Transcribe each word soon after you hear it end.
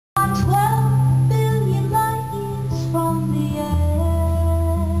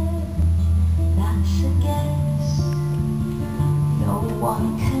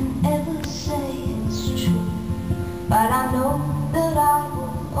but I know that I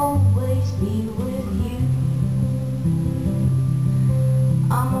will always be with you.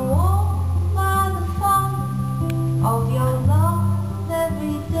 I'm warmed by the fire of your love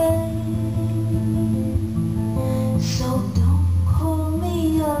every day. So don't call me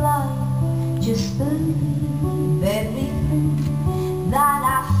a liar, just believe everything that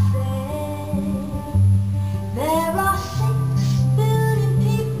I say. There are 6 billion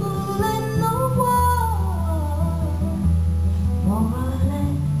people in the world, more or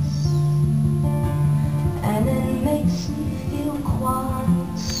less, and it makes me feel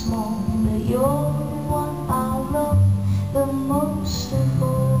quite small, that you're the one I love the most of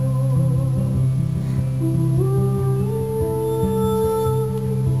all.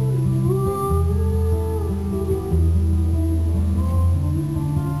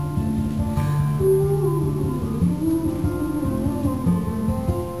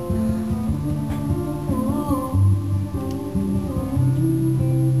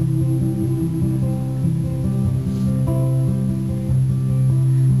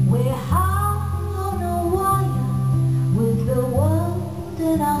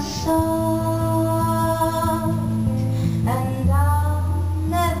 And I'll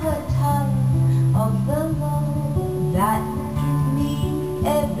never tire of the love that you give me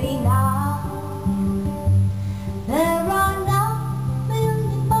every night. There are 9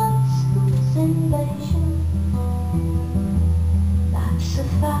 million bicycles in Beijing, that's a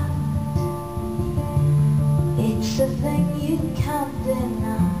fact. It's a thing you can't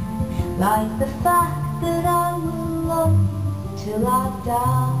deny, like the fact that I will love you till I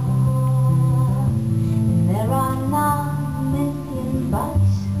die. And there are 9 million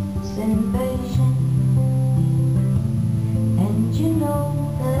bicycles in Beijing, and you know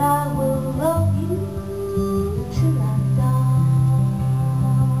that I will love you till I die.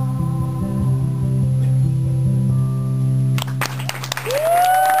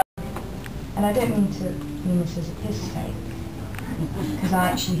 And I don't mean this as a piss take, because I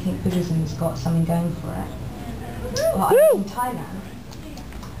actually think Buddhism's got something going for it. Well, I was in Thailand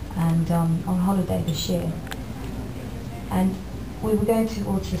and on holiday this year, and we were going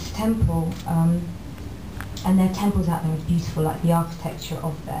towards this temple, and their temples out there are beautiful, like the architecture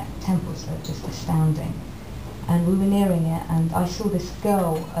of their temples are just astounding. And we were nearing it, and I saw this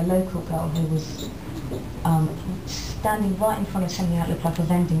girl, a local girl, who was standing right in front of something that looked like a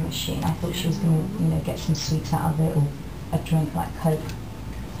vending machine. I thought she was going to, get some sweets out of it, or a drink like Coke.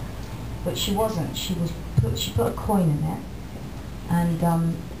 But she wasn't. She put a coin in it, and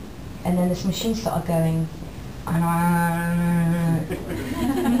then this machine started going, like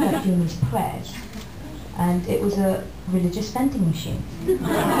doing these prayers, and it was a religious vending machine. And I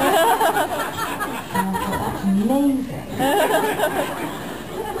thought, that's amazing.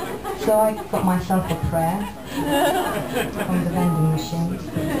 So I got myself a prayer from the vending machine.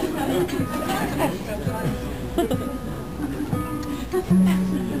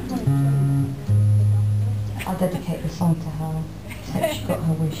 I'll dedicate the song to her, so she got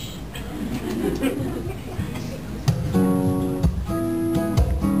her wish.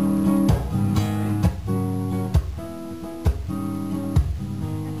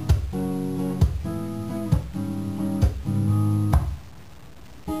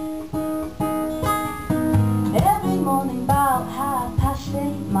 Every morning about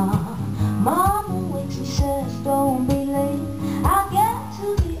 8:30, my mama wakes me, says don't be late. I get to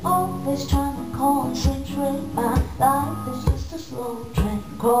the office trying to concentrate. My life is just a slow train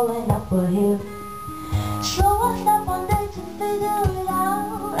crawling up a hill. So I stop one day to figure it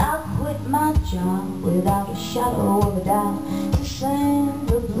out. I quit my job without a shadow of a doubt, to sing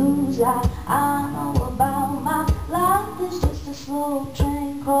the blues that I know about. My life is just a slow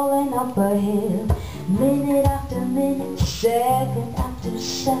train crawling up a hill. Minute after minute, second after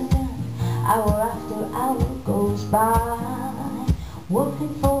second, hour after hour goes by.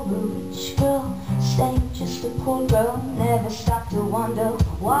 Working for a rich girl, staying just a poor girl, never stop to wonder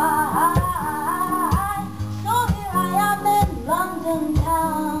why. So here I am in London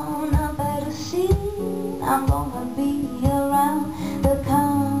town, a better scene, I'm gonna be around the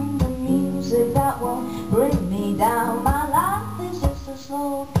kind of music that won't bring me down. My life is just a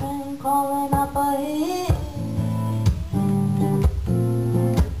slow train crawling up a hill.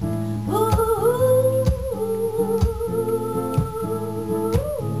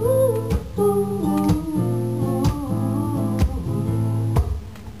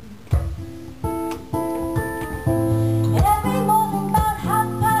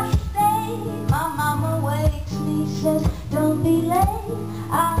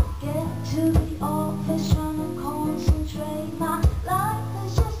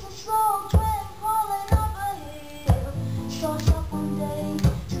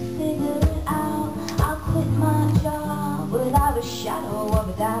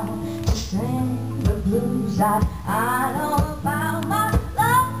 over down to sing the blues that I know about. My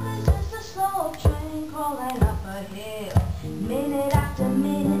life is just a slow train crawling up a hill, minute after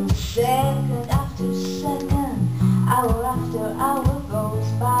minute, second after second, hour after hour goes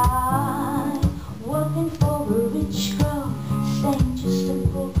by, working for a rich girl, staying just a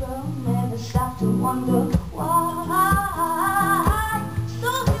poor girl, never stop to wonder why. So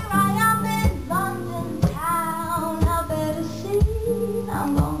here I am in London town, I better see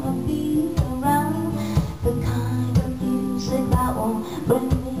I'm gonna be around the kind of music that won't bring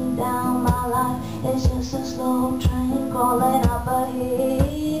me down. My life is just a slow train crawling up a hill.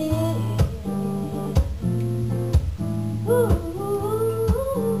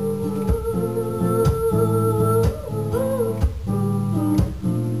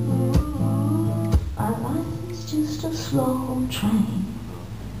 Just a slow train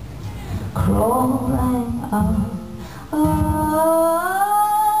crawling up a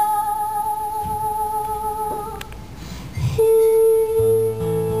hill.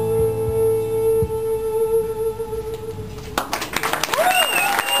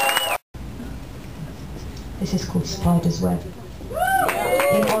 This is called Spider's Web,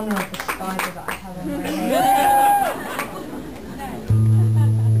 in honour of the spider that I have on my head.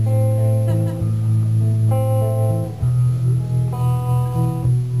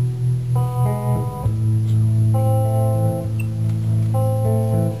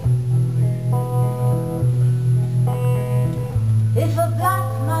 If a black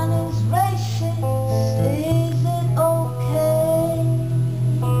man is racist, is it okay?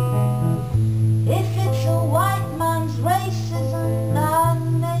 If it's a white man's racism that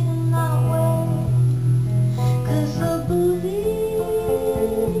made him that way, 'cause the bully's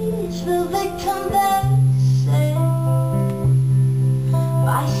the victim, they say,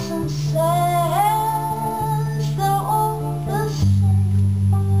 by some